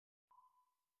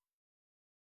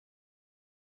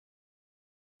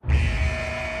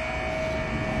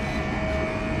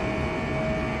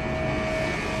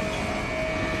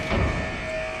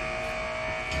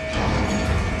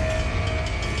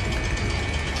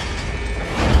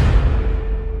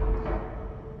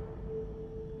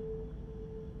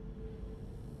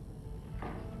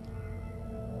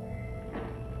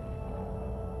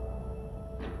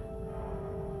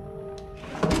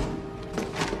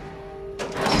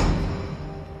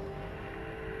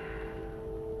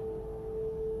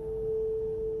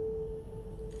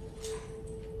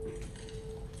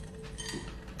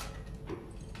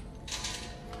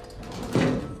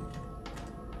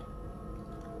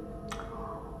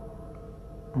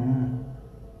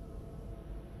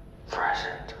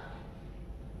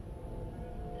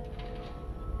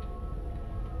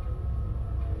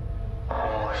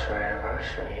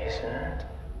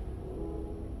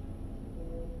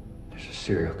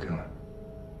serial killer.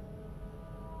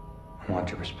 I want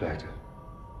your perspective.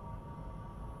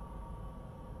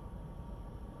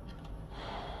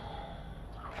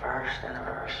 First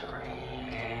anniversary,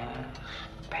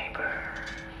 paper.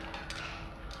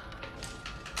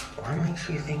 What makes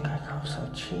you think I come so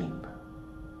cheap?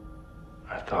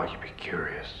 I thought you'd be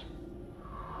curious.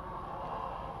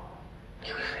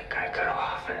 You think I could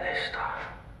offer this stuff?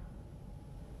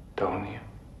 Don't you?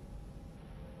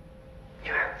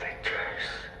 You have pictures.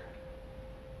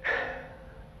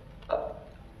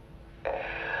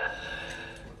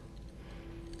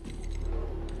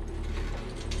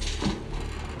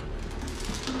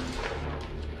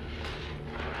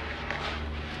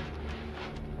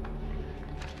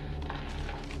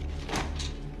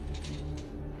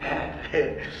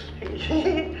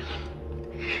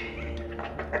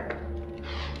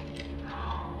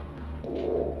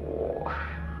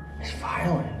 It's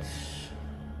violence.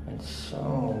 It's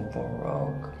so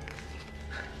baroque.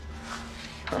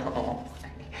 Oh,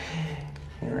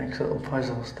 he likes little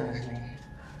puzzles, doesn't he?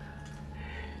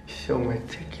 So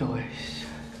meticulous.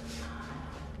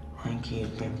 Like he's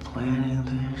been planning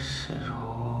this his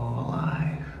whole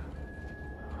life.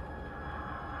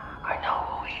 I know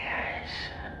who he is.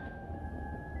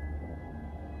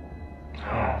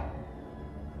 Oh.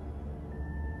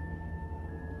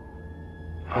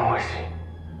 Who is he?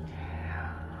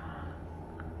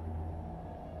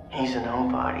 He's a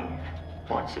nobody.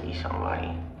 Wants to be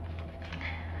somebody.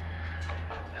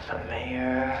 The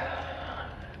mayor,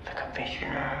 the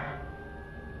commissioner.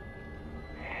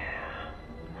 Yeah.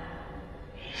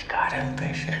 He's got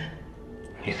ambition.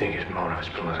 You think his motive is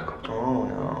political? Oh,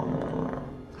 no.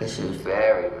 This is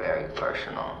very, very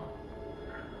personal.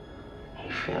 He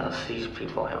feels these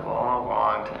people have all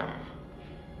wronged him.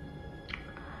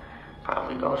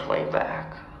 Probably goes way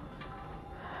back.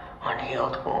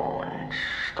 Unhealed wounds,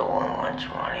 stolen lunch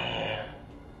money.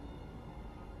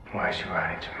 Why is he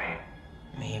writing to me?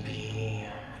 Maybe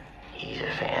he's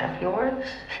a fan of yours?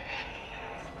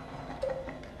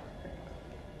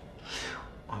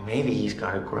 Or maybe he's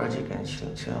got a grudge against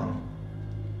you, too.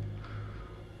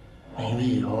 Maybe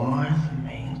you're the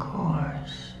main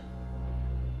course.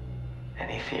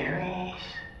 Any theories?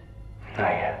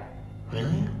 Not yet.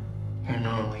 Really? You're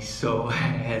normally so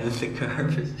ahead of the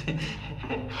curve.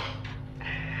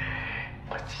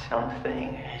 But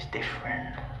something is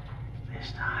different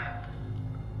this time.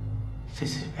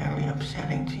 This is very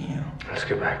upsetting to you. Let's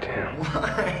get back to him.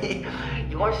 Why?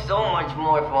 You're so much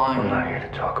more fun. I'm not here to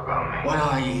talk about me. What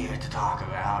are you here to talk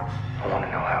about? I want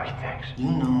to know how he thinks. You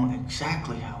know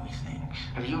exactly how he thinks.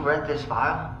 Have you read this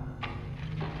file?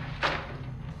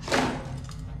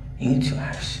 You two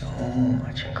have so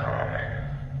much in common.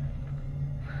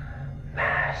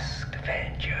 Masked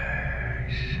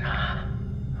Avengers.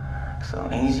 So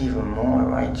he's even more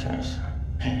righteous.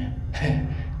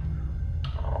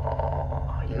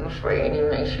 Oh, you afraid he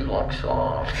makes you look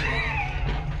soft?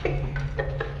 You're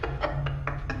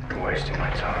wasting my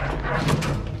time.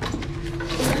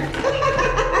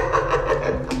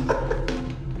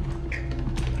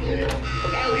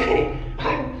 Okay.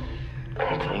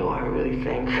 I'll tell you what I really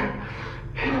think.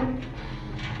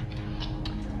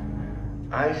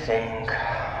 I think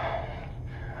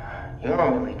you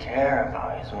don't really care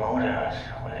about his motives,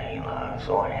 whether he loves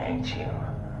or hates you.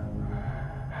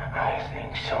 I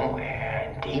think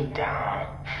somewhere deep down,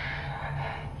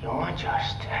 you're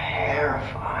just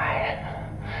terrified.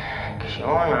 Because you're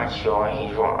not sure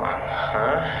he's wrong,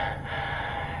 huh?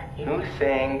 You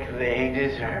think they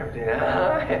deserved it,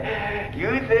 huh?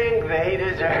 You think they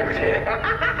deserved it.